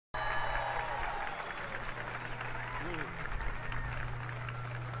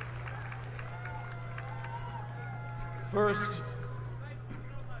First,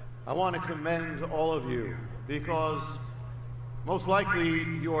 I want to commend all of you because most likely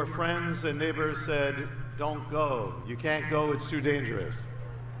your friends and neighbors said, don't go. You can't go, it's too dangerous.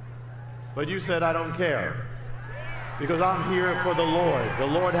 But you said, I don't care because I'm here for the Lord. The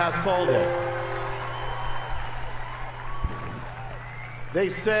Lord has called it. They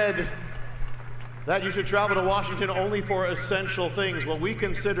said that you should travel to Washington only for essential things. Well, we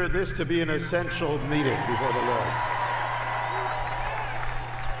consider this to be an essential meeting before the Lord.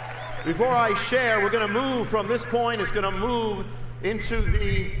 Before I share, we're going to move from this point, it's going to move into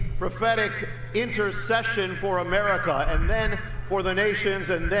the prophetic intercession for America, and then for the nations,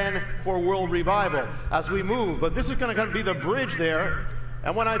 and then for world revival as we move. But this is going to be the bridge there.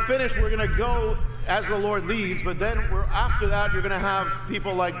 And when I finish, we're going to go as the Lord leads. But then after that, you're going to have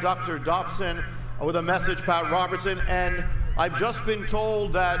people like Dr. Dobson with a message, Pat Robertson. And I've just been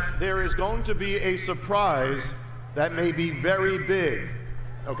told that there is going to be a surprise that may be very big.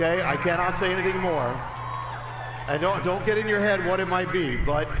 Okay, I cannot say anything more. And don't get in your head what it might be,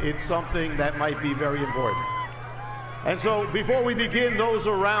 but it's something that might be very important. And so before we begin, those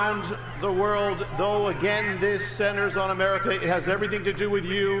around the world, though again this centers on America, it has everything to do with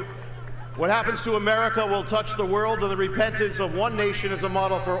you. What happens to America will touch the world, and the repentance of one nation is a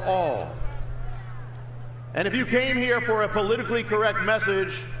model for all. And if you came here for a politically correct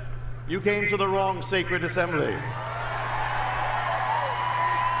message, you came to the wrong sacred assembly.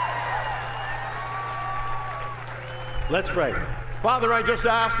 Let's pray. Father, I just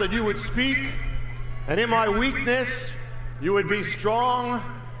ask that you would speak, and in my weakness, you would be strong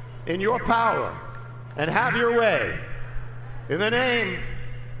in your power and have your way. In the name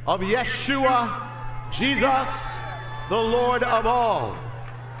of Yeshua, Jesus, the Lord of all.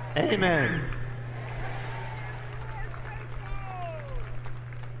 Amen.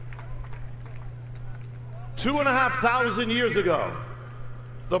 Two and a half thousand years ago,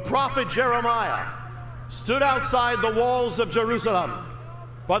 the prophet Jeremiah stood outside the walls of Jerusalem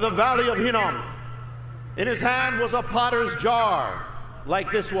by the valley of Hinnom. In his hand was a potter's jar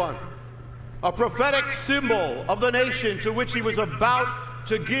like this one, a prophetic symbol of the nation to which he was about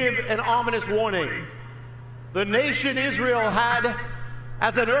to give an ominous warning. The nation Israel had,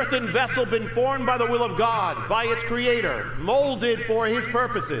 as an earthen vessel, been formed by the will of God, by its creator, molded for his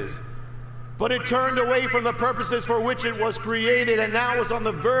purposes. But it turned away from the purposes for which it was created and now was on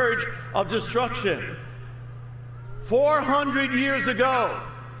the verge of destruction. 400 years ago,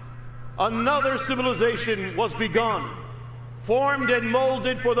 another civilization was begun, formed and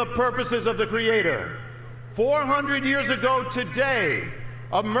molded for the purposes of the Creator. 400 years ago today,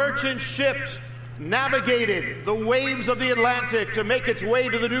 a merchant ship navigated the waves of the Atlantic to make its way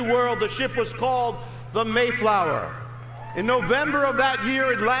to the New World. The ship was called the Mayflower. In November of that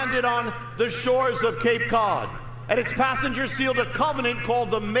year, it landed on the shores of Cape Cod, and its passengers sealed a covenant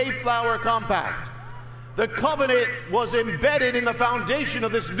called the Mayflower Compact. The covenant was embedded in the foundation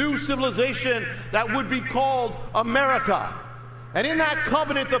of this new civilization that would be called America. And in that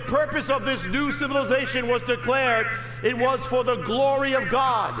covenant, the purpose of this new civilization was declared. It was for the glory of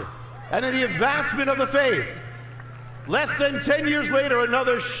God and in the advancement of the faith. Less than 10 years later,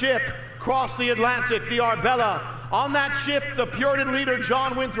 another ship crossed the Atlantic, the Arbella. On that ship, the Puritan leader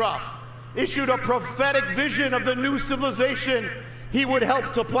John Winthrop issued a prophetic vision of the new civilization he would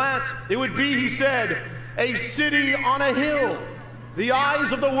help to plant. It would be, he said, a city on a hill. The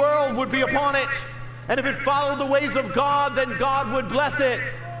eyes of the world would be upon it, and if it followed the ways of God, then God would bless it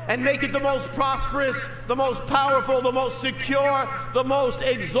and make it the most prosperous, the most powerful, the most secure, the most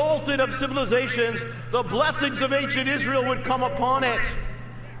exalted of civilizations. The blessings of ancient Israel would come upon it.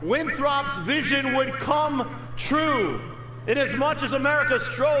 Winthrop's vision would come true. Inasmuch as America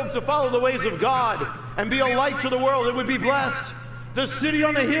strove to follow the ways of God and be a light to the world, it would be blessed. The city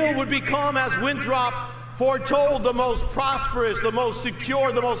on the hill would become, as Winthrop foretold, the most prosperous, the most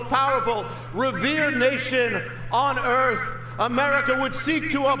secure, the most powerful, revered nation on earth. America would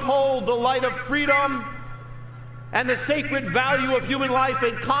seek to uphold the light of freedom and the sacred value of human life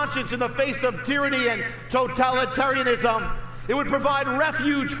and conscience in the face of tyranny and totalitarianism. It would provide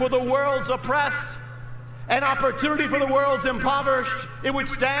refuge for the world's oppressed and opportunity for the world's impoverished. It would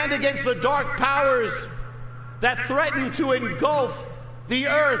stand against the dark powers that threaten to engulf the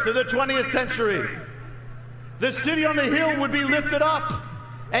earth in the 20th century. The city on the hill would be lifted up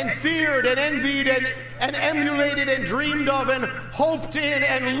and feared and envied and emulated and dreamed of and hoped in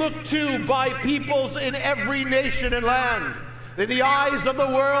and looked to by peoples in every nation and land. That the eyes of the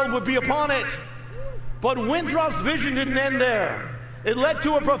world would be upon it. But Winthrop's vision didn't end there. It led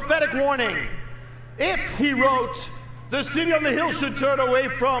to a prophetic warning. If, he wrote, the city on the hill should turn away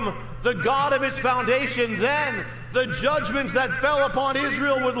from the God of its foundation, then the judgments that fell upon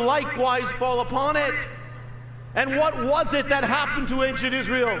Israel would likewise fall upon it. And what was it that happened to ancient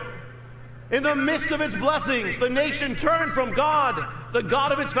Israel? In the midst of its blessings, the nation turned from God, the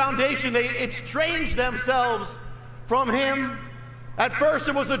God of its foundation. They estranged themselves from Him. At first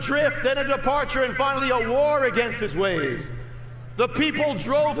it was a drift, then a departure, and finally a war against His ways. The people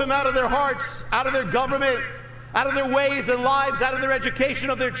drove Him out of their hearts, out of their government, out of their ways and lives, out of their education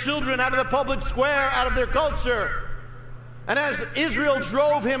of their children, out of the public square, out of their culture. And as Israel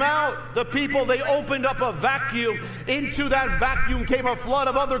drove Him out, the people, they opened up a vacuum. Into that vacuum came a flood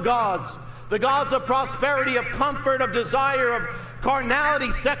of other gods. The gods of prosperity, of comfort, of desire, of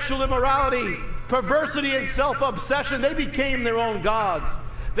carnality, sexual immorality, perversity, and self-obsession. They became their own gods.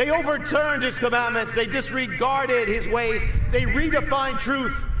 They overturned His commandments. They disregarded His ways. They redefined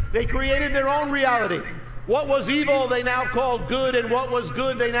truth. They created their own reality. What was evil, they now called good, and what was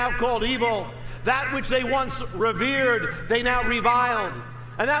good, they now called evil. That which they once revered, they now reviled.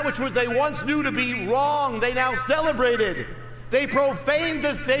 And that which they once knew to be wrong, they now celebrated. They profaned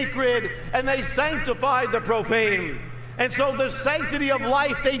the sacred, and they sanctified the profane. And so the sanctity of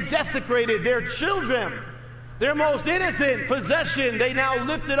life, they desecrated. Their children, their most innocent possession, they now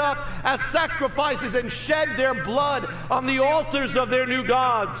lifted up as sacrifices and shed their blood on the altars of their new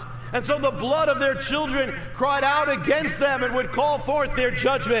gods. And so the blood of their children cried out against them and would call forth their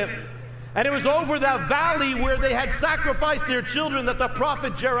judgment. And it was over that valley where they had sacrificed their children that the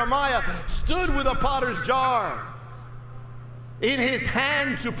prophet Jeremiah stood with a potter's jar in his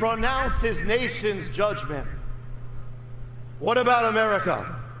hand to pronounce his nation's judgment. What about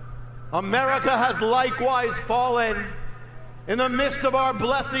America? America has likewise fallen. In the midst of our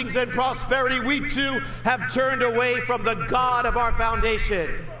blessings and prosperity, we too have turned away from the God of our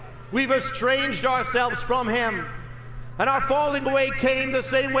foundation. We've estranged ourselves from Him. And our falling away came the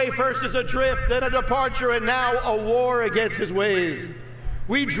same way, first as a drift, then a departure, and now a war against His ways.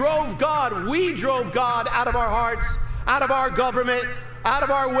 We drove God out of our hearts, out of our government, out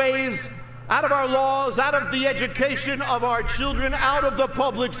of our ways, out of our laws, out of the education of our children, out of the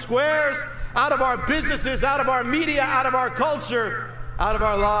public squares, out of our businesses, out of our media, out of our culture, out of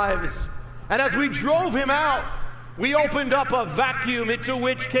our lives. And as we drove Him out, we opened up a vacuum into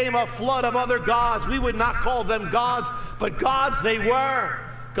which came a flood of other gods. We would not call them gods, but gods they were.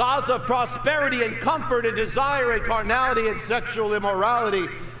 Gods of prosperity and comfort and desire and carnality and sexual immorality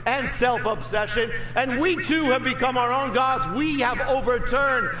and self-obsession. And we too have become our own gods. We have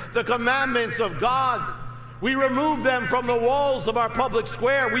overturned the commandments of God. We removed them from the walls of our public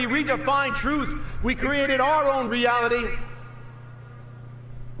square. We redefined truth. We created our own reality.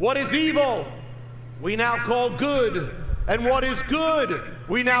 What is evil, we now call good, and what is good,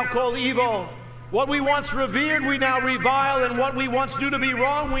 we now call evil. What we once revered, we now revile, and what we once knew to be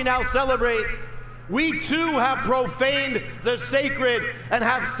wrong, we now celebrate. We too have profaned the sacred and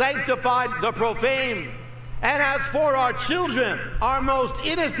have sanctified the profane. And as for our children, our most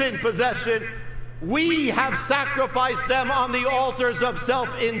innocent possession, we have sacrificed them on the altars of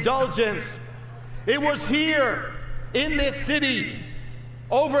self-indulgence. It was here, in this city,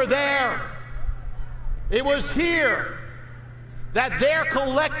 over there, it was here that their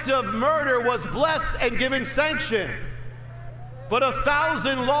collective murder was blessed and given sanction. But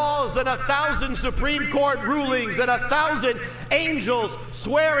 1,000 laws and 1,000 Supreme Court rulings and 1,000 angels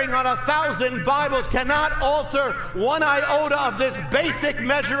swearing on 1,000 Bibles cannot alter one iota of this basic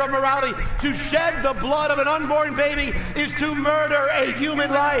measure of morality. To shed the blood of an unborn baby is to murder a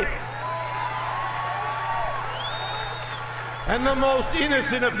human life. And the most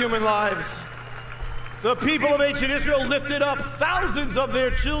innocent of human lives. The people of ancient Israel lifted up thousands of their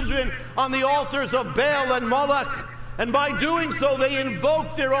children on the altars of Baal and Moloch, and by doing so they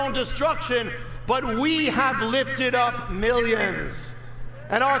invoked their own destruction. But we have lifted up millions,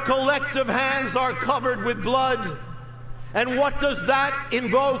 and our collective hands are covered with blood. And what does that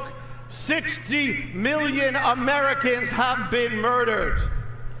invoke? 60 million Americans have been murdered.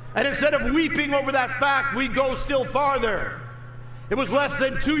 And instead of weeping over that fact, we go still farther. It was less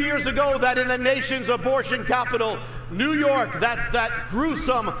than 2 years ago that in the nation's abortion capital, New York, that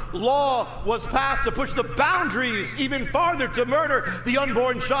gruesome law was passed to push the boundaries even farther, to murder the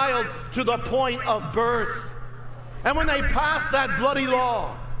unborn child to the point of birth. And when they passed that bloody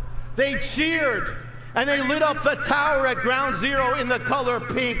law, they cheered and they lit up the tower at Ground Zero in the color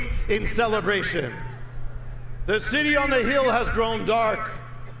pink in celebration. The city on the hill has grown dark.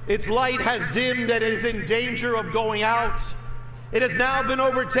 Its light has dimmed and is in danger of going out. It has now been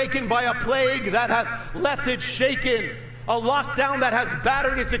overtaken by a plague that has left it shaken, a lockdown that has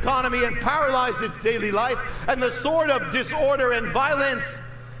battered its economy and paralyzed its daily life, and the sword of disorder and violence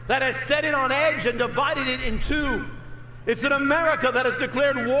that has set it on edge and divided it in two. It's an America that has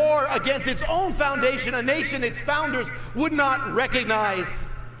declared war against its own foundation, a nation its founders would not recognize.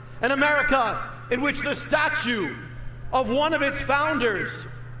 An America in which the statue of one of its founders,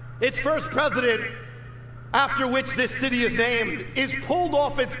 its first president, after which this city is named, is pulled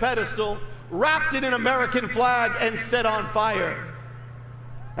off its pedestal, wrapped in an American flag, and set on fire.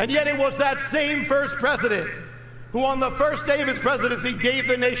 And yet it was that same first president who on the first day of his presidency gave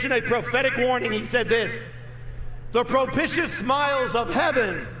the nation a prophetic warning. He said this: "The propitious smiles of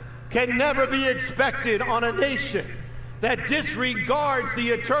heaven can never be expected on a nation that disregards the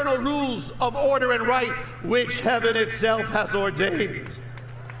eternal rules of order and right which heaven itself has ordained."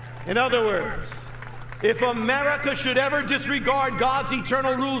 In other words, if America should ever disregard God's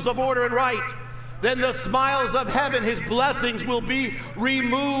eternal rules of order and right, then the smiles of heaven, his blessings, will be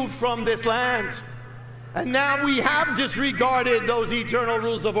removed from this land. And now we have disregarded those eternal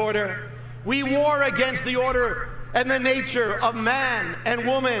rules of order. We war against the order and the nature of man and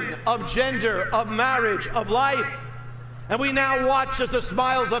woman, of gender, of marriage, of life. And we now watch as the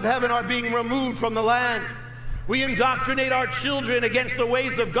smiles of heaven are being removed from the land. We indoctrinate our children against the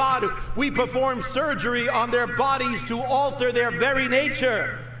ways of God. We perform surgery on their bodies to alter their very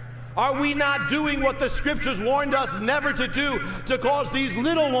nature. Are we not doing what the scriptures warned us never to do, to cause these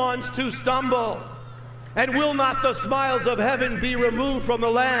little ones to stumble? And will not the smiles of heaven be removed from the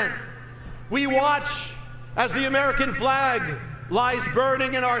land? We watch as the American flag lies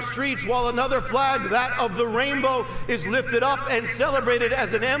burning in our streets, while another flag, that of the rainbow, is lifted up and celebrated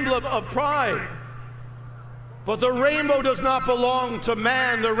as an emblem of pride. But the rainbow does not belong to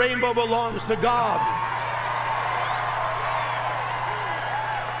man, the rainbow belongs to God.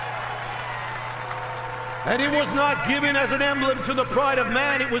 And it was not given as an emblem to the pride of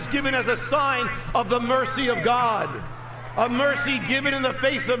man, it was given as a sign of the mercy of God. A mercy given in the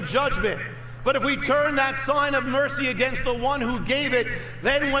face of judgment. But if we turn that sign of mercy against the one who gave it,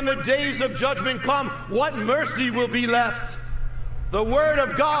 then when the days of judgment come, what mercy will be left? The word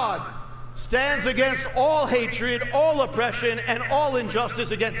of God stands against all hatred, all oppression, and all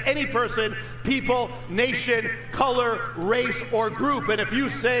injustice against any person, people, nation, color, race, or group. And if you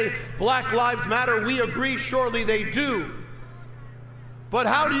say Black Lives Matter, we agree, surely they do. But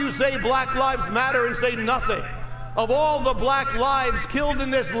how do you say Black Lives Matter and say nothing of all the black lives killed in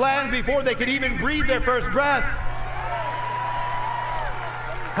this land before they could even breathe their first breath?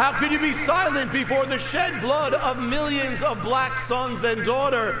 How could you be silent before the shed blood of millions of black sons and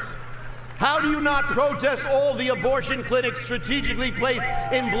daughters? How do you not protest all the abortion clinics strategically placed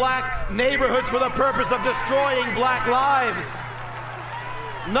in black neighborhoods for the purpose of destroying black lives?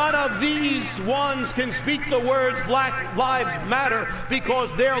 None of these ones can speak the words Black Lives Matter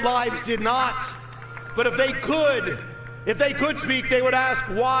because their lives did not. But if they could speak, they would ask,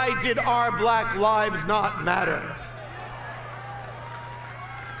 why did our black lives not matter?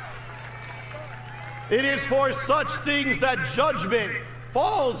 It is for such things that judgment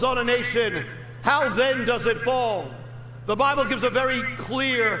falls on a nation. How then does it fall? The Bible gives a very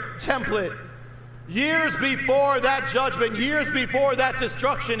clear template. Years before that judgment, years before that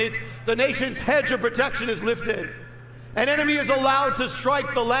destruction, the nation's hedge of protection is lifted. An enemy is allowed to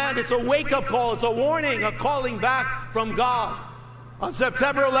strike the land. It's a wake-up call. It's a warning, a calling back from God. On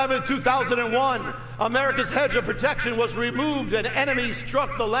September 11, 2001, America's hedge of protection was removed. An enemy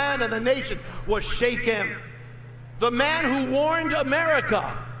struck the land and the nation was shaken. The man who warned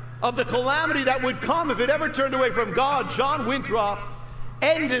America of the calamity that would come if it ever turned away from God, John Winthrop,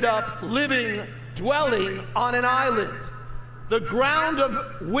 ended up dwelling on an island. The ground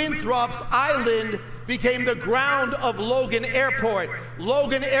of Winthrop's island became the ground of Logan Airport.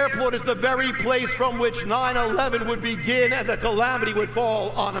 Logan Airport is the very place from which 9/11 would begin and the calamity would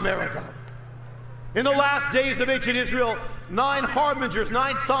fall on America. In the last days of ancient Israel, 9 harbingers,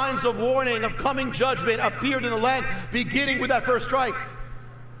 9 signs of warning of coming judgment appeared in the land, beginning with that first strike.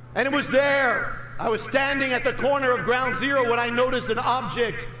 And it was there. I was standing at the corner of Ground Zero when I noticed an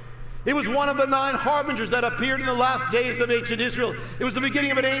object. It was one of the 9 harbingers that appeared in the last days of ancient Israel. It was the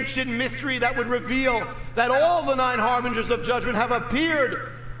beginning of an ancient mystery that would reveal that all the 9 harbingers of judgment have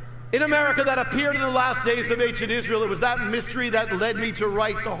appeared in America, that appeared in the last days of ancient Israel. It was that mystery that led me to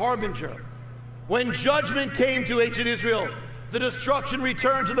write The Harbinger. When judgment came to ancient Israel, the destruction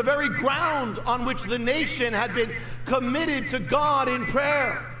returned to the very ground on which the nation had been committed to God in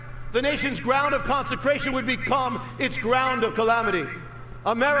prayer. The nation's ground of consecration would become its ground of calamity.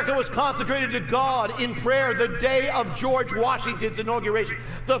 America was consecrated to God in prayer the day of George Washington's inauguration,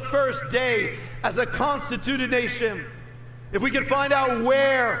 the first day as a constituted nation. If we could find out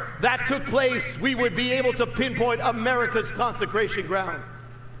where that took place, we would be able to pinpoint America's consecration ground.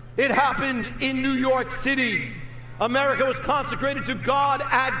 It happened in New York City. America was consecrated to God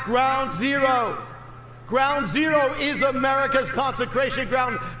at ground zero. Ground zero is America's consecration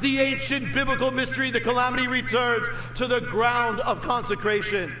ground. The ancient biblical mystery, the calamity returns to the ground of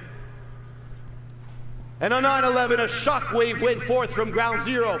consecration. And on 9/11, a shockwave went forth from ground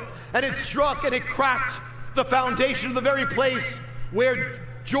zero, and it struck and it cracked the foundation of the very place where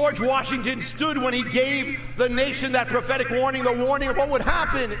George Washington stood when he gave the nation that prophetic warning, the warning of what would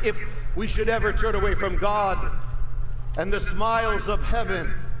happen if we should ever turn away from God. And the smiles of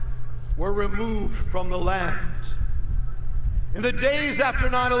heaven were removed from the land. In the days after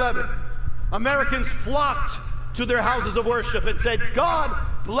 9/11, Americans flocked to their houses of worship and said, "God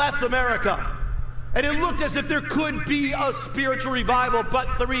bless America." And it looked as if there could be a spiritual revival,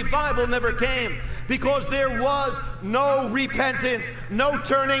 but the revival never came because there was no repentance, no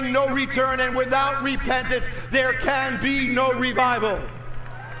turning, no return, and without repentance, there can be no revival.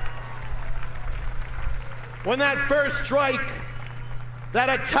 When that first strike, that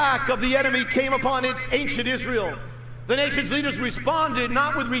attack of the enemy came upon ancient Israel, the nation's leaders responded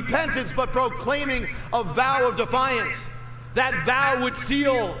not with repentance, but proclaiming a vow of defiance. That vow would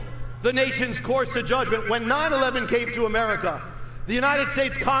seal the nation's course to judgment. When 9/11 came to America, the United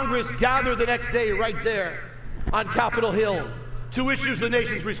States Congress gathered the next day right there on Capitol Hill to issue the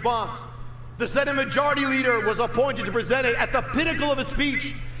nation's response. The Senate Majority Leader was appointed to present it. At the pinnacle of his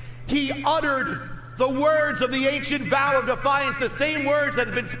speech, he uttered the words of the ancient vow of defiance, the same words that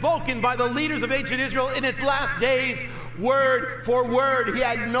had been spoken by the leaders of ancient Israel in its last days, word for word. He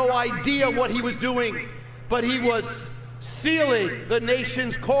had no idea what he was doing, but he was sealing the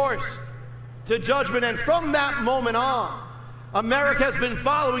nation's course to judgment. And from that moment on, America has been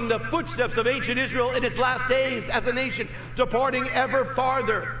following the footsteps of ancient Israel in its last days as a nation, departing ever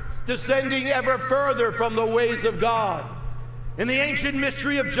farther, descending ever further from the ways of God. In the ancient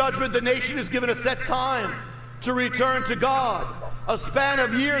mystery of judgment, the nation is given a set time to return to God, a span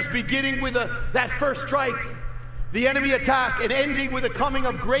of years beginning with that first strike, the enemy attack, and ending with the coming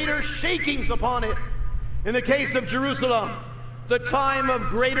of greater shakings upon it. In the case of Jerusalem, the time of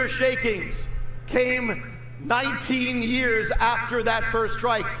greater shakings came 19 years after that first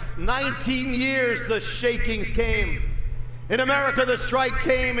strike. 19 years the shakings came. In America, the strike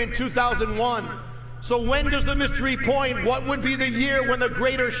came in 2001. So when does the mystery point? What would be the year when the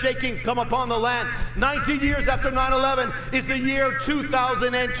greater shakings come upon the land? 19 years after 9/11 is the year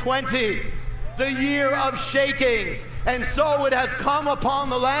 2020, the year of shakings. And so it has come upon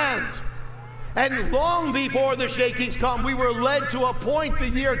the land. And long before the shakings come, we were led to appoint the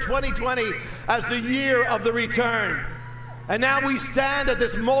year 2020 as the year of the return. And now we stand at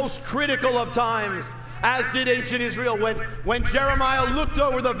this most critical of times, as did ancient Israel when Jeremiah looked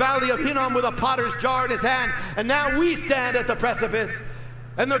over the valley of Hinnom with a potter's jar in his hand. And now we stand at the precipice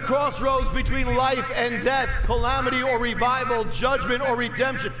and the crossroads between life and death, calamity or revival, judgment or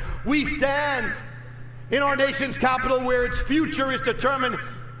redemption. We stand in our nation's capital where its future is determined.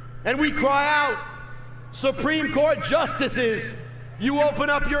 And we cry out, Supreme Court justices, you open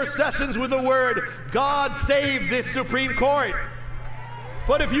up your sessions with the word, God save this Supreme Court.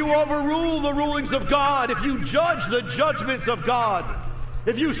 But if you overrule the rulings of God, if you judge the judgments of God,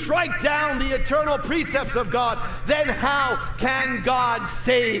 if you strike down the eternal precepts of God, then how can God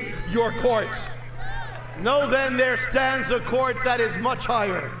save your courts? No, then there stands a court that is much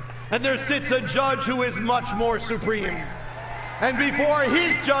higher, and there sits a judge who is much more supreme. And before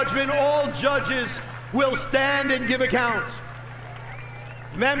his judgment, all judges will stand and give account.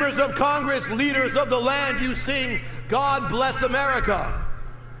 Members of Congress, leaders of the land, you sing, God bless America.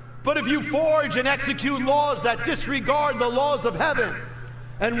 But if you forge and execute laws that disregard the laws of heaven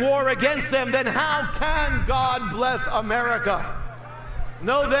and war against them, then how can God bless America?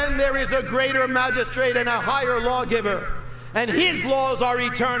 No, then there is a greater magistrate and a higher lawgiver, and his laws are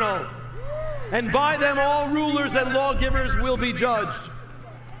eternal. And by them all rulers and lawgivers will be judged.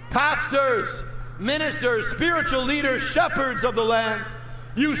 Pastors, ministers, spiritual leaders, shepherds of the land,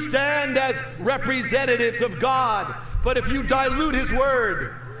 you stand as representatives of God. But if you dilute his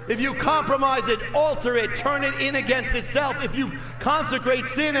word, if you compromise it, alter it, turn it in against itself, if you consecrate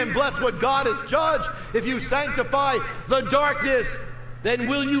sin and bless what God has judged, if you sanctify the darkness, then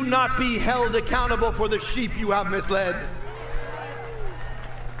will you not be held accountable for the sheep you have misled?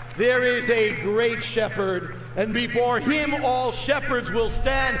 There is a great shepherd, and before him all shepherds will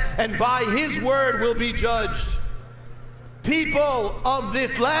stand, and by his word will be judged. People of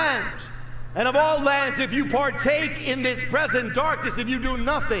this land, and of all lands, if you partake in this present darkness, if you do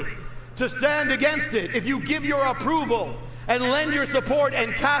nothing to stand against it, if you give your approval and lend your support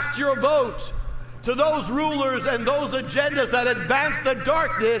and cast your vote to those rulers and those agendas that advance the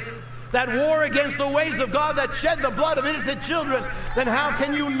darkness, that war against the ways of God, that shed the blood of innocent children, then how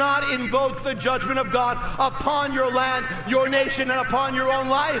can you not invoke the judgment of God upon your land, your nation, and upon your own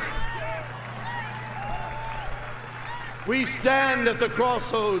life? We stand at the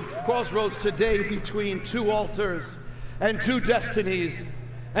crossroads today between two altars and two destinies.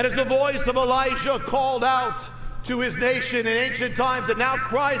 And as the voice of Elijah called out to his nation in ancient times and now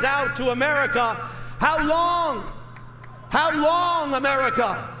cries out to America, how long,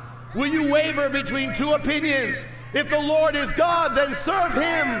 America, will you waver between two opinions? If the Lord is God, then serve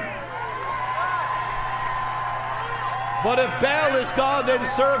him. But if Baal is God, then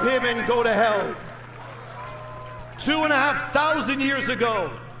serve him and go to hell. 2,500 years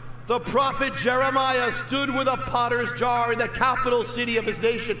ago, the prophet Jeremiah stood with a potter's jar in the capital city of his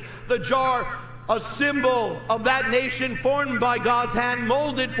nation. The jar, a symbol of that nation formed by God's hand,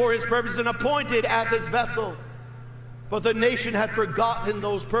 molded for his purpose and appointed as his vessel. But the nation had forgotten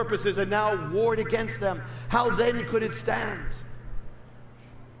those purposes and now warred against them. How then could it stand?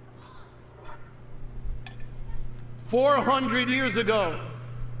 400 years ago,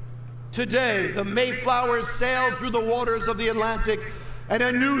 today, the Mayflowers sailed through the waters of the Atlantic, and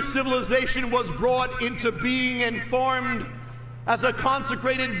a new civilization was brought into being and formed as a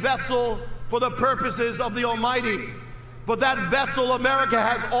consecrated vessel for the purposes of the Almighty. But that vessel, America,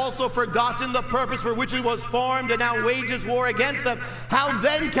 has also forgotten the purpose for which it was formed and now wages war against them. How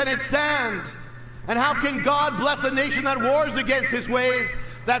then can it stand? And how can God bless a nation that wars against his ways,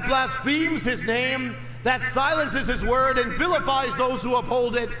 that blasphemes his name, that silences his word and vilifies those who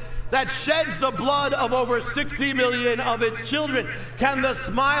uphold it, that sheds the blood of over 60 million of its children? Can the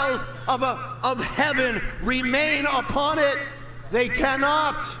smiles of heaven remain upon it? They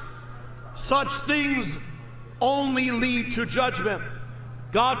cannot. Such things only lead to judgment.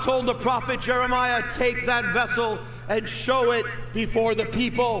 God told the prophet Jeremiah, take that vessel and show it before the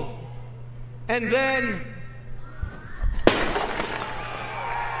people. And then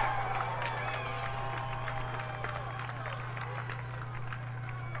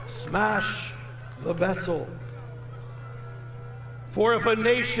smash the vessel. For if a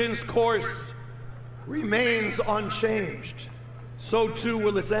nation's course remains unchanged, so too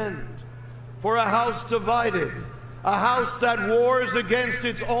will its end. For a house divided, a house that wars against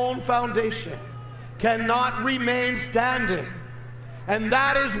its own foundation, cannot remain standing. And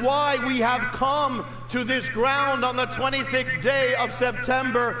that is why we have come to this ground on the 26th day of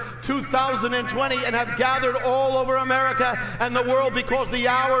September 2020 and have gathered all over America and the world, because the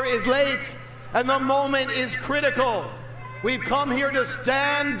hour is late and the moment is critical. We've come here to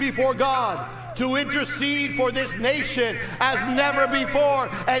stand before God, to intercede for this nation as never before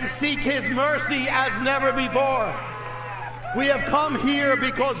and seek his mercy as never before. We have come here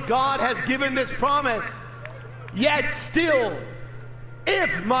because God has given this promise. Yet still,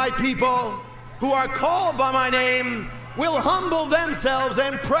 if my people who are called by my name will humble themselves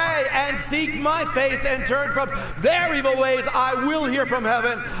and pray and seek my face and turn from their evil ways, I will hear from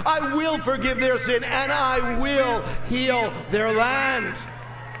heaven, I will forgive their sin, and I will heal their land.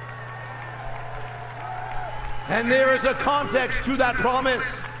 And there is a context to that promise.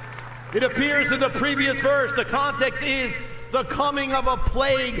 It appears in the previous verse. The context is the coming of a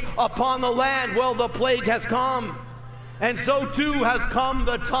plague upon the land. Well, the plague has come, and so too has come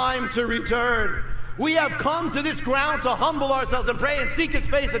the time to return. We have come to this ground to humble ourselves and pray and seek his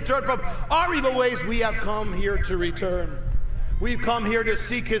face and turn from our evil ways. We have come here to return. We've come here to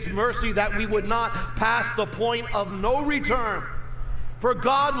seek his mercy, that we would not pass the point of no return. For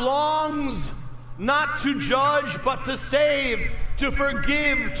God longs not to judge, but to save, to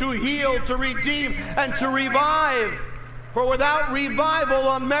forgive, to heal, to redeem, and to revive. For without revival,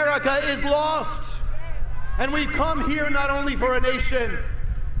 America is lost. And we come here not only for a nation,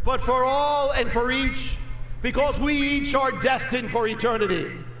 but for all and for each, because we each are destined for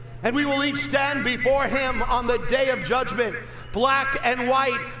eternity. And we will each stand before him on the day of judgment, black and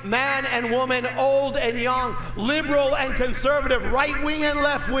white, man and woman, old and young, liberal and conservative, right-wing and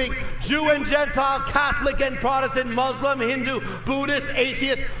left-wing, Jew and Gentile, Catholic and Protestant, Muslim, Hindu, Buddhist,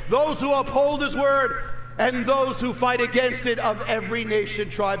 atheist, those who uphold his word, and those who fight against it, of every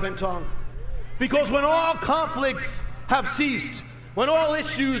nation, tribe, and tongue. Because when all conflicts have ceased, when all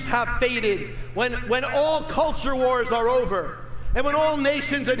issues have faded, when all culture wars are over, and when all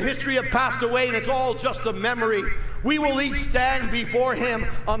nations in history have passed away and it's all just a memory, we will each stand before him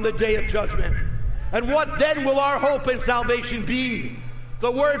on the day of judgment. And what then will our hope and salvation be?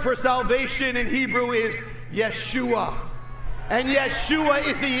 The word for salvation in Hebrew is Yeshua. And Yeshua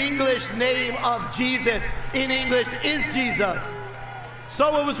is the English name of Jesus. In English is Jesus.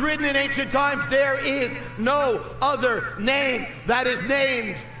 So it was written in ancient times, there is no other name that is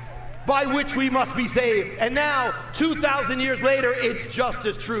named by which we must be saved. And now, 2,000 years later, it's just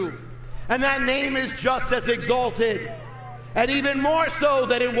as true. And that name is just as exalted. And even more so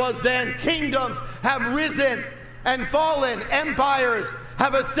than it was then. Kingdoms have risen and fallen. Empires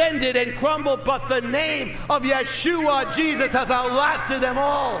have ascended and crumbled. But the name of Yeshua, Jesus, has outlasted them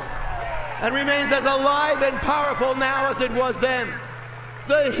all and remains as alive and powerful now as it was then.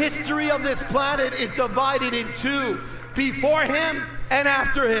 The history of this planet is divided in two, before him and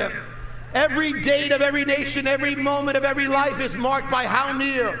after him. Every date of every nation, every moment of every life is marked by how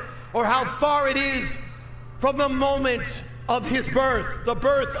near or how far it is from the moment of his birth, the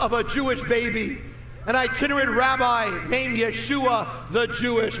birth of a Jewish baby, an itinerant rabbi named Yeshua, the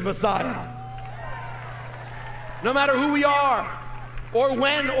Jewish Messiah. No matter who we are, or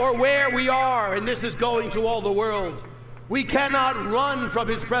when or where we are, and this is going to all the world, we cannot run from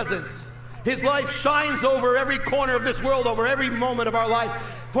his presence. His life shines over every corner of this world, over every moment of our life.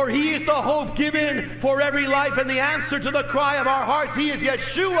 For he is the hope given for every life and the answer to the cry of our hearts. He is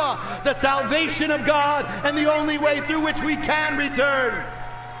Yeshua, the salvation of God, and the only way through which we can return.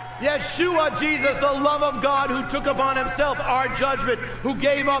 Yeshua, Jesus, the love of God, who took upon himself our judgment, who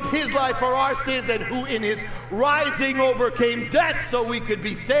gave up his life for our sins, and who in his rising overcame death so we could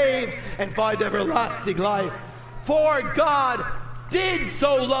be saved and find everlasting life. For God did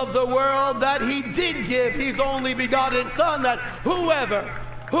so love the world that he did give his only begotten Son, that whoever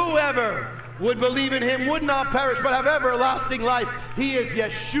would believe in him would not perish but have everlasting life. He is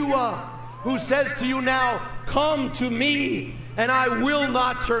Yeshua, who says to you now, come to me and I will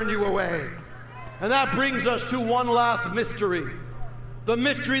not turn you away. And that brings us to one last mystery, the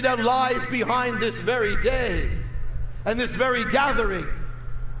mystery that lies behind this very day and this very gathering.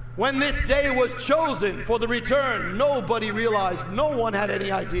 When this day was chosen for the return, nobody realized, no one had any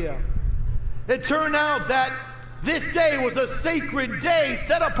idea. It turned out that this day was a sacred day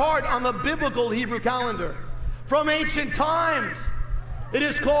set apart on the biblical Hebrew calendar. From ancient times, it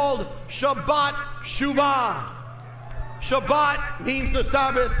is called Shabbat Shuvah. Shabbat means the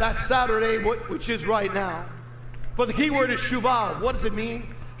Sabbath, that's Saturday, which is right now. But the key word is Shuvah. What does it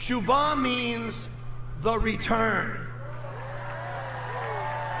mean? Shuvah means the return.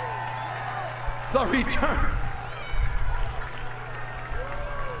 The return.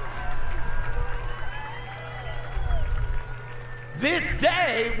 This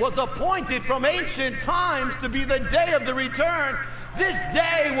day was appointed from ancient times to be the day of the return. This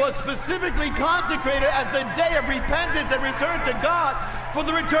day was specifically consecrated as the day of repentance and return to God, for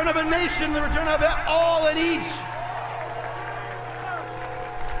the return of a nation, the return of all and each.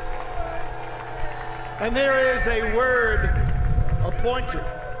 And there is a word, appointed.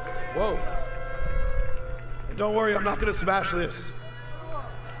 Whoa. And don't worry, I'm not going to smash this.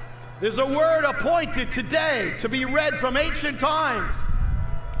 There's a word appointed today to be read from ancient times.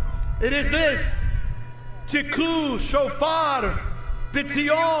 It is this: Tiku, Shofar,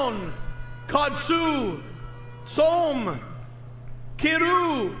 Bitzion, Kadsu, Tzom,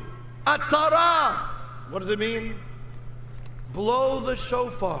 Kiru, Atzara. What does it mean? Blow the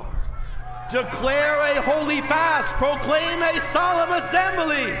shofar. Declare a holy fast. Proclaim a solemn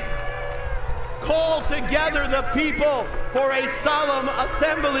assembly. Call together the people for a solemn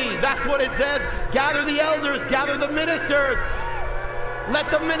assembly. That's what it says. Gather the elders, gather the ministers. Let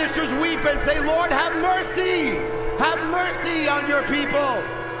the ministers weep and say, Lord, have mercy. Have mercy on your people.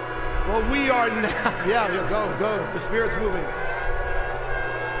 Well, we are now. Yeah, go. The Spirit's moving.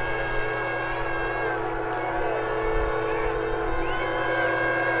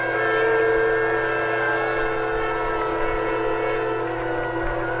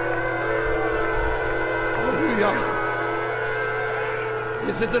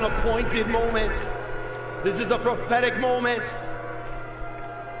 This is an appointed moment. This is a prophetic moment.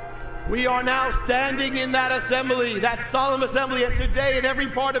 We are now standing in that assembly, that solemn assembly, and today in every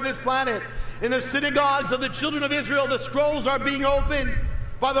part of this planet, in the synagogues of the children of Israel, the scrolls are being opened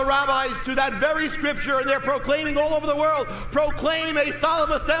by the rabbis to that very scripture, and they're proclaiming all over the world, proclaim a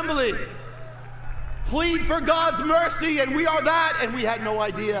solemn assembly. Plead for God's mercy, and we are that, and we had no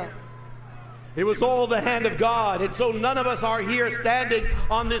idea. It was all the hand of God, and so none of us are here standing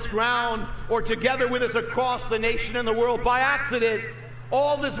on this ground or together with us across the nation and the world by accident.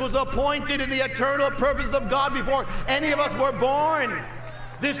 All this was appointed in the eternal purpose of God before any of us were born.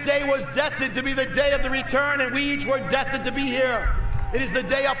 This day was destined to be the day of the return, and we each were destined to be here. It is the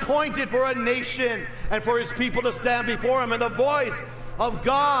day appointed for a nation and for his people to stand before him, and the voice of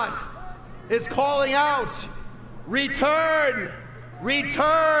God is calling out, return,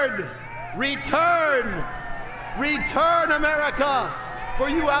 return, return, return, America, for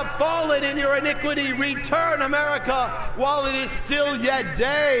you have fallen in your iniquity. Return, America, while it is still yet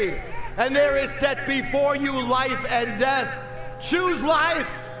day, and there is set before you life and death. Choose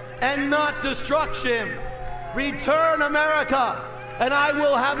life and not destruction. Return, America, and I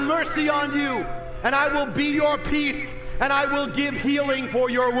will have mercy on you, and I will be your peace, and I will give healing for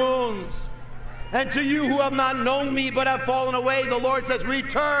your wounds. And to you who have not known me but have fallen away, the Lord says,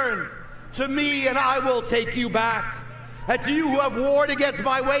 return to me, and I will take you back. And to you who have warred against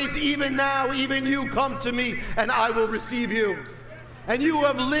my ways, even now, even you, come to me, and I will receive you. And you who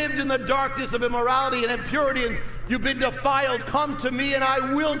have lived in the darkness of immorality and impurity, and you've been defiled, come to me, and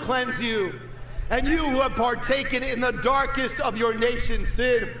I will cleanse you. And you who have partaken in the darkest of your nation's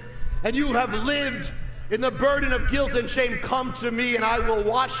sin, and you have lived in the burden of guilt and shame, come to me, and I will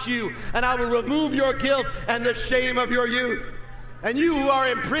wash you, and I will remove your guilt and the shame of your youth. And you who are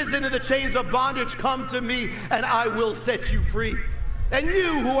imprisoned in the chains of bondage, come to me, and I will set you free. And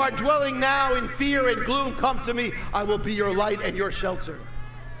you who are dwelling now in fear and gloom, come to me, I will be your light and your shelter.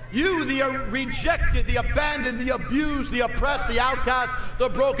 You, the rejected, the abandoned, the abused, the oppressed, the outcast, the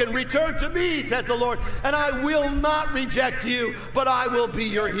broken, return to me, says the Lord, and I will not reject you, but I will be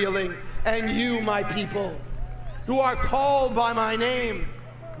your healing. And you, my people, who are called by my name,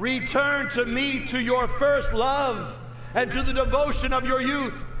 return to me, to your first love, and to the devotion of your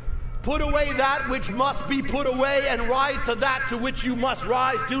youth. Put away that which must be put away, and rise to that to which you must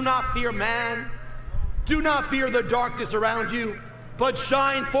rise. Do not fear man. Do not fear the darkness around you, but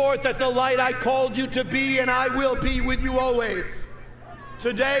shine forth as the light I called you to be, and I will be with you always.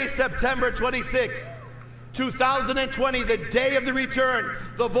 Today, September 26th, 2020, the day of the return,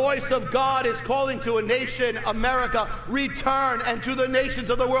 the voice of God is calling to a nation, America, return, and to the nations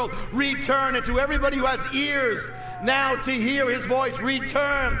of the world, return, and to everybody who has ears now to hear his voice,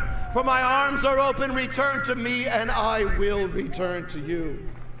 return, for my arms are open, return to me, and I will return to you.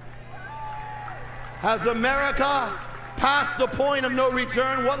 Has America passed the point of no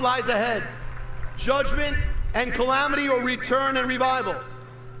return? What lies ahead? Judgment and calamity, or return and revival?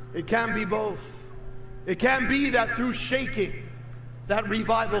 It can be both. It can be that through shaking, that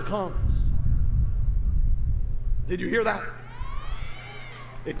revival comes. Did you hear that?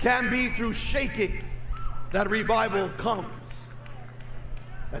 It can be through shaking that revival comes.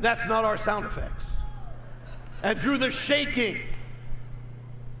 And that's not our sound effects. And through the shaking,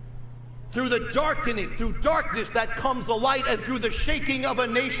 through the darkening, through darkness, that comes the light, and through the shaking of a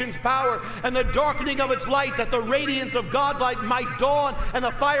nation's power and the darkening of its light, that the radiance of God's light might dawn and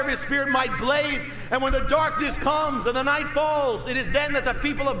the fire of his Spirit might blaze. And when the darkness comes and the night falls, it is then that the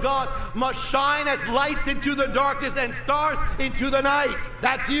people of God must shine as lights into the darkness and stars into the night.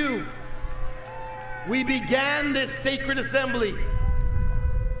 That's you. We began this sacred assembly.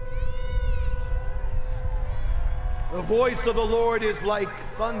 The voice of the Lord is like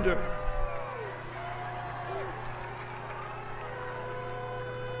thunder.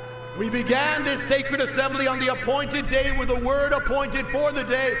 We began this sacred assembly on the appointed day with the word appointed for the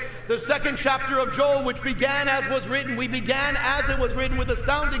day, the second chapter of Joel, which began as was written. We began as it was written with the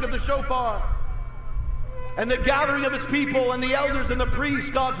sounding of the shofar and the gathering of his people and the elders and the priests,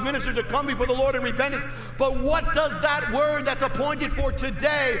 God's ministers, to come before the Lord in repentance. But what does that word that's appointed for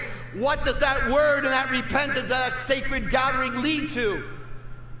today, what does that word and that repentance, that sacred gathering lead to?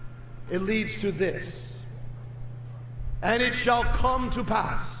 It leads to this: and it shall come to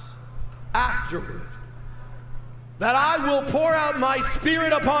pass afterward that I will pour out my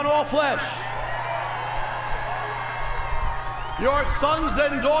Spirit upon all flesh. Your sons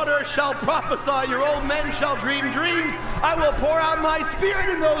and daughters shall prophesy, your old men shall dream dreams. I will pour out my Spirit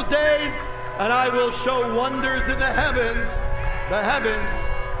in those days, and I will show wonders in the heavens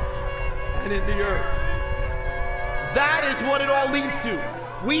and in the earth. That is what it all leads to.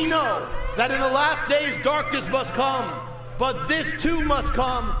 We know that in the last days darkness must come, but this too must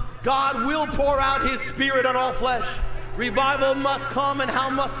come. God will pour out his Spirit on all flesh. Revival must come, and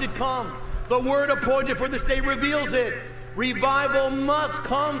how must it come? The word appointed for this day reveals it. Revival must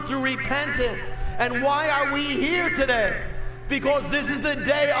come through repentance. And why are we here today? Because this is the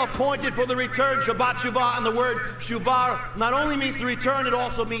day appointed for the return, Shabbat Shuvah, and the word Shuvah not only means the return, it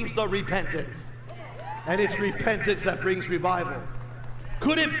also means the repentance. And it's repentance that brings revival.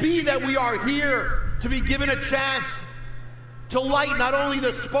 Could it be that we are here to be given a chance to light not only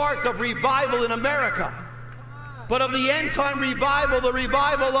the spark of revival in America, but of the end-time revival, the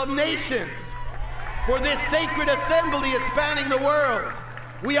revival of nations? For this sacred assembly is spanning the world.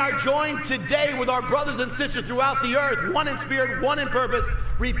 We are joined today with our brothers and sisters throughout the earth, one in spirit, one in purpose,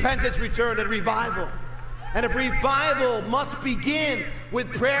 repentance, return, and revival. And if revival must begin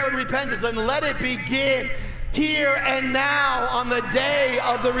with prayer and repentance, then let it begin here and now on the day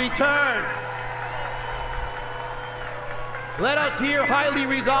of the return. Let us here highly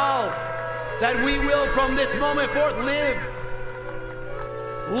resolve that we will from this moment forth live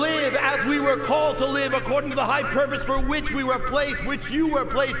as we were called to live, according to the high purpose for which we were placed, which you were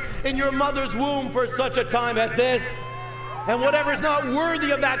placed in your mother's womb for such a time as this. And whatever is not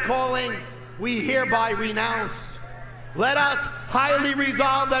worthy of that calling, we hereby renounce. Let us highly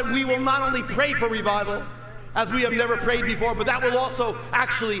resolve that we will not only pray for revival, as we have never prayed before, but that will also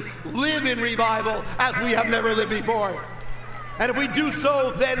actually live in revival as we have never lived before. And if we do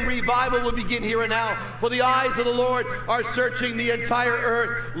so, then revival will begin here and now. For the eyes of the Lord are searching the entire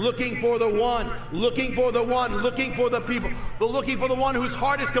earth, looking for the one, looking for the one, looking for the people, looking for the one whose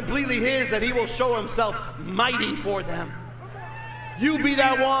heart is completely his, and he will show himself mighty for them. You be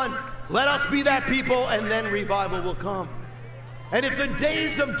that one, let us be that people, and then revival will come. And if the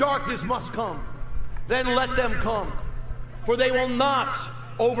days of darkness must come, then let them come. For they will not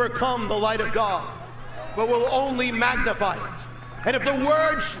overcome the light of God, but will only magnify it. And if the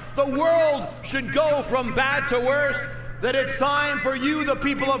world should go from bad to worse, then it's time for you, the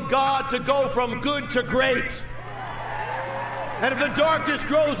people of God, to go from good to great. And if the darkness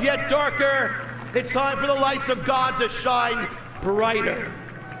grows yet darker, it's time for the lights of God to shine brighter.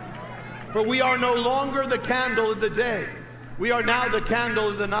 For we are no longer the candle of the day. We are now the candle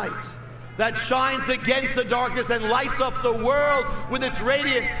of the night, that shines against the darkness and lights up the world with its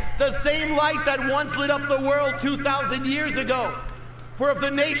radiance, the same light that once lit up the world 2,000 years ago. For if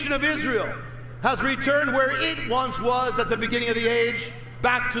the nation of Israel has returned where it once was at the beginning of the age,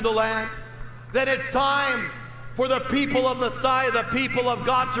 back to the land, then it's time for the people of Messiah, the people of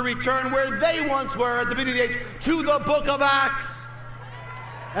God, to return where they once were at the beginning of the age, to the book of Acts.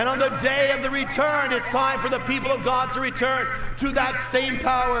 And on the day of the return, it's time for the people of God to return to that same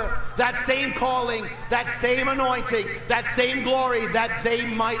power, that same calling, that same anointing, that same glory, that they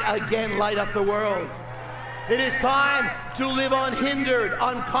might again light up the world. It is time to live unhindered,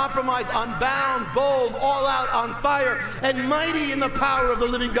 uncompromised, unbound, bold, all out, on fire, and mighty in the power of the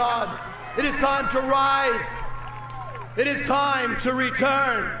living God. It is time to rise. It is time to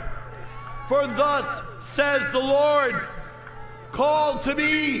return. For thus says the Lord, call to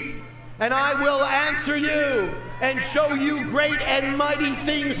me, and I will answer you and show you great and mighty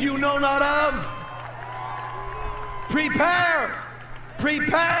things you know not of. Prepare,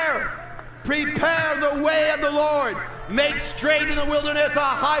 prepare, prepare the way of the Lord. Make straight in the wilderness a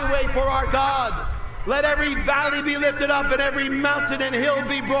highway for our God. Let every valley be lifted up and every mountain and hill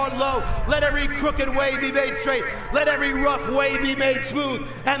be brought low. Let every crooked way be made straight. Let every rough way be made smooth.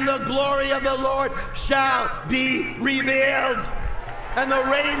 And the glory of the Lord shall be revealed. And the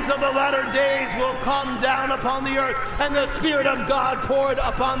rains of the latter days will come down upon the earth, and the Spirit of God poured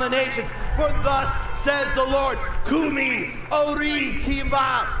upon the nations. For thus says the Lord, Kumi, Ori,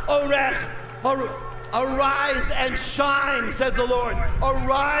 Kiva, Orech, arise and shine, says the Lord.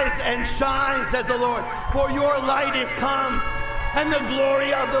 Arise and shine, says the Lord. For your light is come, and the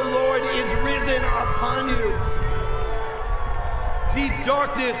glory of the Lord is risen upon you. Deep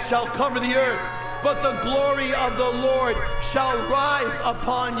darkness shall cover the earth, but the glory of the Lord shall rise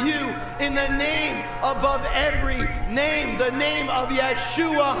upon you in the name above every name, the name of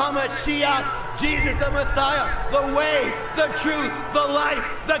Yeshua HaMashiach, Jesus the Messiah, the way, the truth, the life,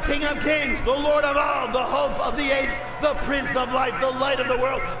 the King of Kings, the Lord of all, the hope of the age, the Prince of Life, the light of the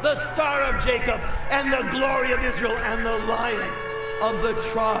world, the Star of Jacob, and the glory of Israel, and the Lion of the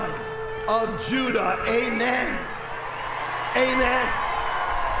tribe of Judah. Amen. Amen.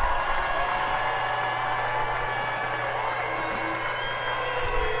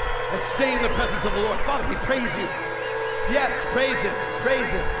 Let's stay in the presence of the Lord. Father, we praise you. Yes, praise him. Praise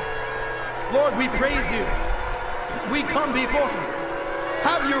him. Lord, we praise you. We come before you.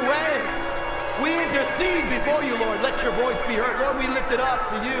 Have your way. We intercede before you, Lord. Let your voice be heard. Lord, we lift it up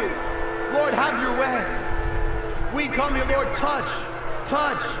to you. Lord, have your way. We come here, Lord. Touch,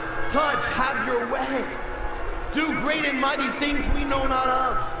 touch, touch. Have your way. Do great and mighty things we know not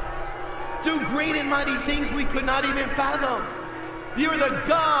of. Do great and mighty things we could not even fathom. You're the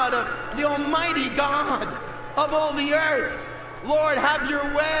God of the Almighty God of all the earth. Lord, have your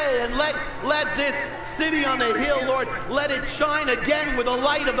way, and let this city on the hill, Lord, let it shine again with the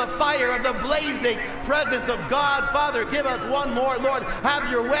light of the fire of the blazing presence of God. Father, give us one more, Lord,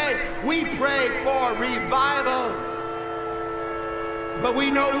 have your way. We pray for revival. But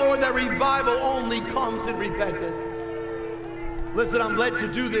we know, Lord, that revival only comes in repentance. Listen, I'm led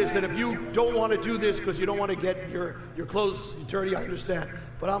to do this, and if you don't want to do this because you don't want to get your clothes dirty, I understand.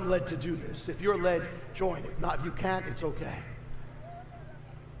 But I'm led to do this. If you're led, join. If not, if you can't, it's okay.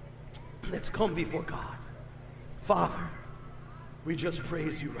 Let's come before God. Father, we just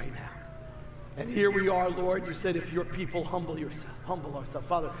praise you right now. And here we are, Lord. You said if your people humble ourselves.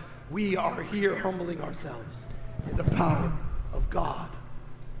 Father, we are here humbling ourselves in the power of God.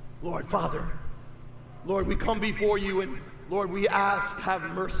 Lord, Father, Lord, we come before you and Lord, we ask, have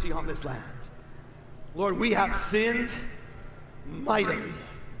mercy on this land. Lord, we have sinned mightily.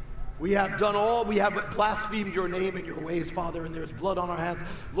 We have blasphemed your name and your ways, Father, and there's blood on our hands.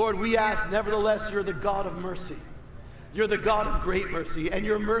 Lord, we ask, nevertheless, you're the God of mercy. You're the God of great mercy, and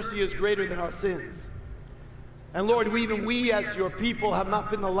your mercy is greater than our sins. And Lord, even we as your people have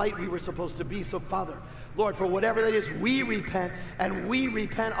not been the light we were supposed to be. So Father, Lord, for whatever that is, we repent, and we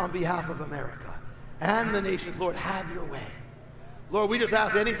repent on behalf of America and the nations. Lord, have your way. Lord, we just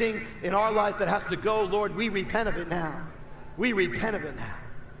ask anything in our life that has to go, Lord, we repent of it now. We repent of it now.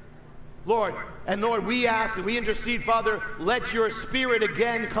 Lord, and Lord, we ask and we intercede, Father, let your spirit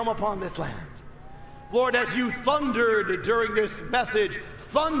again come upon this land. Lord, as you thundered during this message,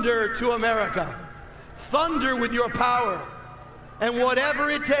 thunder to America. Thunder with your power. And whatever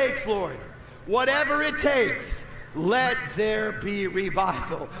it takes, Lord, whatever it takes, let there be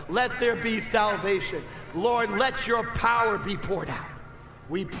revival. Let there be salvation. Lord, let your power be poured out.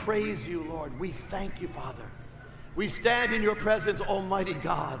 We praise you, Lord. We thank you, Father. We stand in your presence, Almighty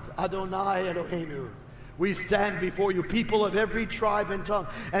God, Adonai Eloheinu. We stand before you, people of every tribe and tongue,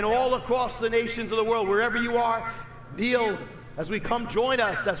 and all across the nations of the world, wherever you are, kneel as we come join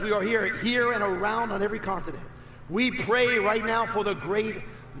us as we are here and around on every continent. We pray right now for the great,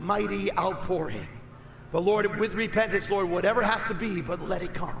 mighty outpouring. But Lord, with repentance, Lord, whatever has to be, but let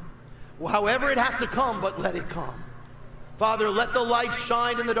it come. However it has to come, but let it come. Father, let the light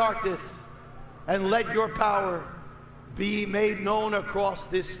shine in the darkness, and let your power be made known across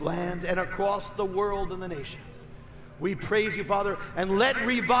this land and across the world and the nations. We praise you, Father, and let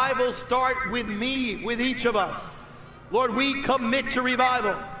revival start with me, with each of us. Lord, we commit to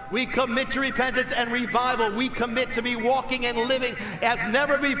revival. We commit to repentance and revival. We commit to be walking and living as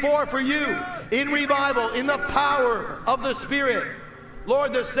never before for you in revival, in the power of the Spirit.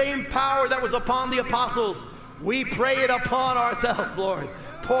 Lord, the same power that was upon the apostles, we pray it upon ourselves, Lord.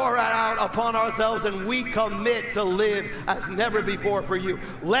 Pour it out upon ourselves, and we commit to live as never before for you.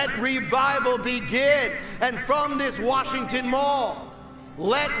 Let revival begin. And from this Washington Mall,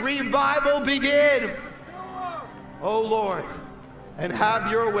 let revival begin. Oh, Lord, and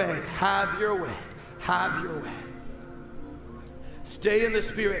have your way, have your way, have your way. Stay in the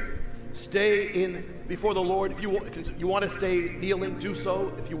Spirit. Stay in before the Lord. If you want to stay kneeling, do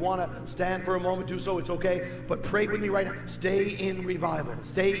so. If you want to stand for a moment, do so. It's okay. But pray with me right now. Stay in revival.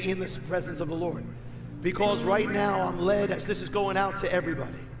 Stay in the presence of the Lord. Because right now I'm led, as this is going out to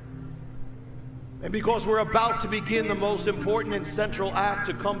everybody, and because we're about to begin the most important and central act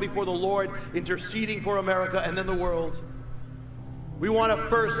to come before the Lord, interceding for America and then the world, we want to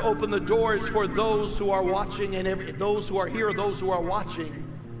first open the doors for those who are watching, and those who are here, those who are watching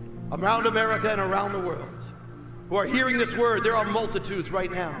around America and around the world, who are hearing this word. There are multitudes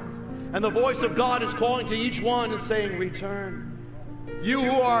right now. And the voice of God is calling to each one and saying, return. You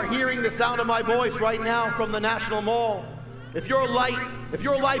who are hearing the sound of my voice right now from the National Mall, if your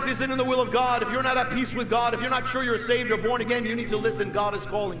life isn't in the will of God, if you're not at peace with God, if you're not sure you're saved or born again, you need to listen. God is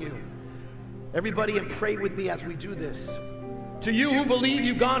calling you. Everybody, and pray with me as we do this. To you who believe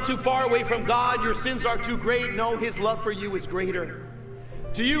you've gone too far away from God, your sins are too great, no, his love for you is greater.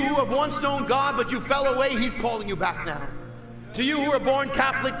 To you who have once known God, but you fell away, he's calling you back now. To you who are born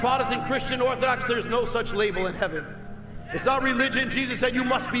Catholic, Protestant, Christian, Orthodox, there's no such label in heaven. It's not religion. Jesus said you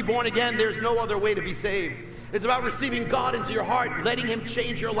must be born again. There's no other way to be saved. It's about receiving God into your heart, letting him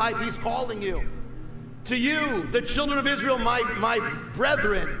change your life. He's calling you. To you, the children of Israel, my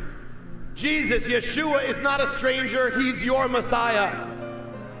brethren, Jesus, Yeshua, is not a stranger. He's your Messiah.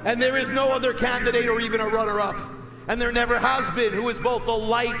 And there is no other candidate or even a runner-up. And there never has been, who is both the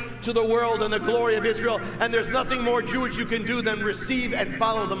light to the world and the glory of Israel. And there's nothing more Jewish you can do than receive and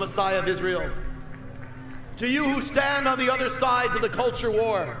follow the Messiah of Israel. To you who stand on the other sides of the culture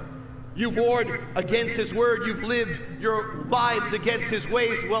war, you've warred against his word, you've lived your lives against his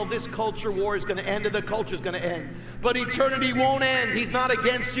ways. Well, this culture war is going to end, and the culture is going to end. But eternity won't end. He's not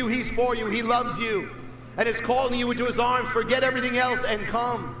against you, he's for you. He loves you and is calling you into his arms. Forget everything else and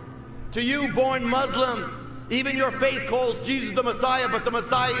come. To you, born Muslim, even your faith calls Jesus the Messiah, but the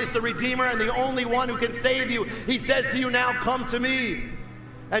Messiah is the Redeemer and the only one who can save you. He says to you now, come to me.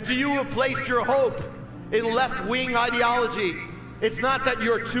 And to you who have placed your hope in left-wing ideology, it's not that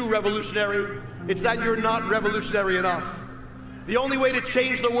you're too revolutionary, it's that you're not revolutionary enough. The only way to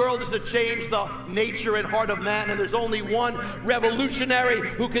change the world is to change the nature and heart of man, and there's only one revolutionary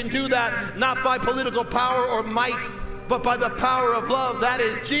who can do that, not by political power or might, but by the power of love. That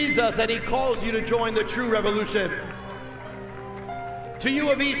is Jesus, and he calls you to join the true revolution. To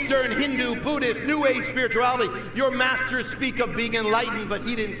you of Eastern, Hindu, Buddhist, New Age spirituality, your masters speak of being enlightened, but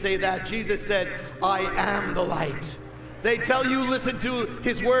he didn't say that. Jesus said, I am the light. They tell you listen to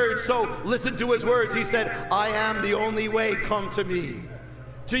his words, so listen to his words. He said, I am the only way, come to me.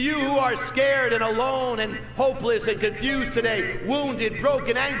 To you who are scared and alone and hopeless and confused today, wounded,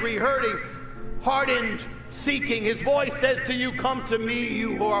 broken, angry, hurting, hardened, seeking, his voice says to you, come to me,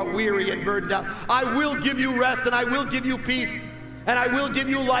 you who are weary and burdened down. I will give you rest, and I will give you peace, and I will give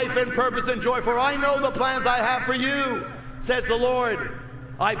you life and purpose and joy, for I know the plans I have for you, says the Lord.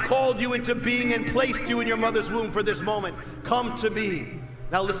 I've called you into being and placed you in your mother's womb for this moment. Come to me.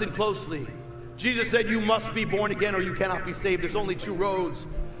 Now listen closely. Jesus said you must be born again or you cannot be saved. There's only two roads,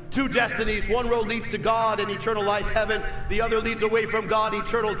 two destinies. One road leads to God and eternal life, heaven. The other leads away from God,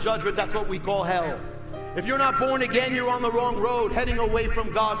 eternal judgment. That's what we call hell. If you're not born again, you're on the wrong road, heading away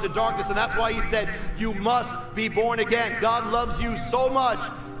from God to darkness. And that's why he said you must be born again. God loves you so much,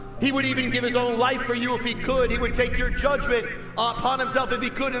 he would even give his own life for you if he could. He would take your judgment upon himself if he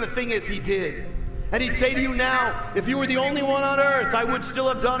could, and the thing is, he did. And he'd say to you now, if you were the only one on earth, I would still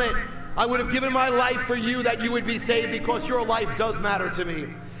have done it. I would have given my life for you that you would be saved, because your life does matter to me.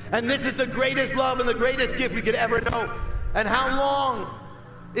 And this is the greatest love and the greatest gift we could ever know. And how long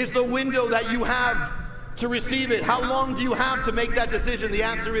is the window that you have to receive it? How long do you have to make that decision? The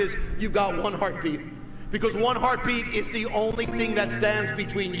answer is, you've got one heartbeat. Because one heartbeat is the only thing that stands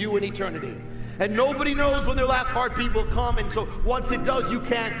between you and eternity. And nobody knows when their last heartbeat will come, and so once it does, you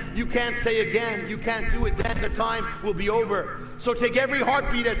can't say again, you can't do it then, the time will be over. So take every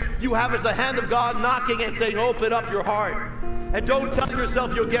heartbeat as you have as the hand of God knocking and saying, open up your heart. And don't tell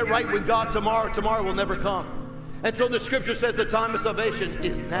yourself you'll get right with God tomorrow. Tomorrow will never come. And so the scripture says the time of salvation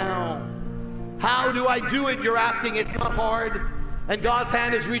is now. How do I do it? You're asking. It's not hard. And God's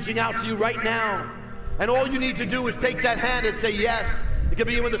hand is reaching out to you right now. And all you need to do is take that hand and say yes. It can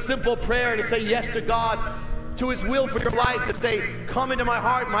begin with a simple prayer to say yes to God, to his will for your life, to say, come into my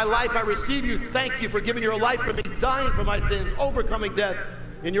heart, my life, I receive you. Thank you for giving your life for me, dying for my sins, overcoming death,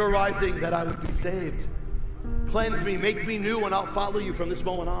 in your rising that I would be saved. Cleanse me, make me new, and I'll follow you from this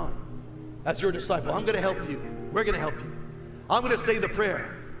moment on as your disciple. I'm going to help you. We're going to help you. I'm going to say the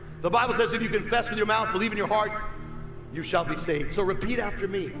prayer. The Bible says if you confess with your mouth, believe in your heart, you shall be saved. So repeat after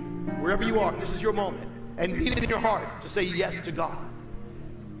me, wherever you are. This is your moment. And mean it in your heart to say yes to God.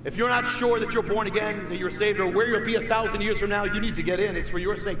 If you're not sure that you're born again, that you're saved, or where you'll be 1,000 years from now, you need to get in. It's for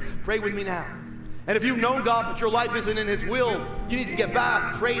your sake. Pray with me now. And if you've known God but your life isn't in his will, you need to get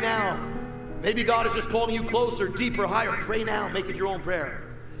back. Pray now. Maybe God is just calling you closer, deeper, higher. Pray now. Make it your own prayer.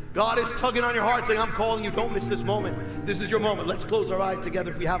 God is tugging on your heart saying, I'm calling you. Don't miss this moment. This is your moment. Let's close our eyes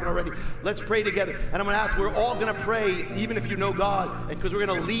together if we haven't already. Let's pray together. And I'm going to ask, we're all going to pray, even if you know God, and because we're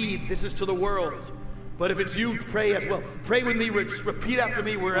going to lead. This is to the world. But if it's you, pray as well. Pray with me. Just repeat after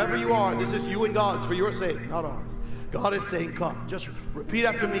me wherever you are. This is you and God. It's for your sake, not ours. God is saying, come. Just repeat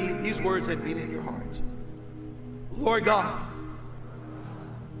after me these words and mean it in your heart. Lord God,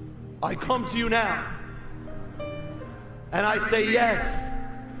 I come to you now, and I say yes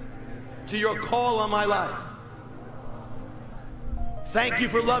to your call on my life. Thank you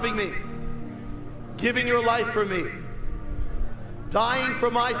for loving me, giving your life for me, dying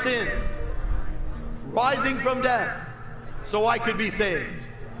for my sins, rising from death so I could be saved.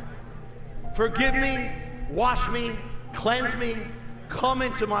 Forgive me, wash me, cleanse me, come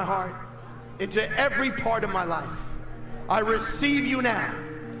into my heart, into every part of my life. I receive you now.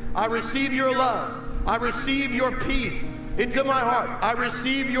 I receive your love. I receive your peace into my heart. I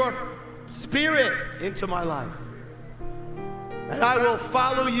receive your spirit into my life. And I will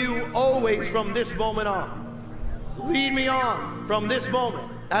follow you always from this moment on. Lead me on from this moment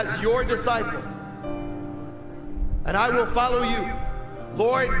as your disciple. And I will follow you.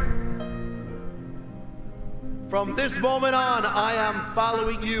 Lord, from this moment on, I am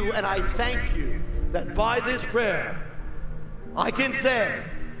following you, and I thank you that by this prayer, I can say,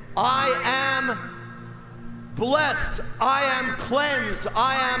 I am blessed, I am cleansed,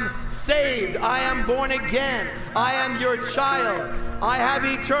 I am saved, I am born again, I am your child, I have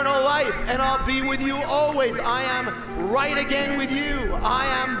eternal life, and I'll be with you always. I am right again with you. I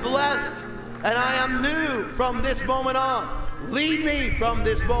am blessed, and I am new from this moment on. Lead me from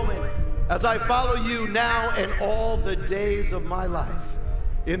this moment as I follow you now and all the days of my life.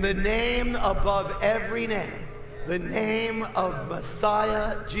 In the name above every name, the name of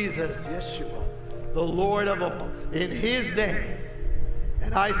Messiah Jesus, Yeshua, the Lord of all. In his name.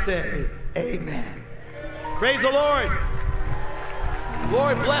 And I say, amen. Praise the Lord.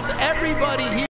 Lord bless everybody here.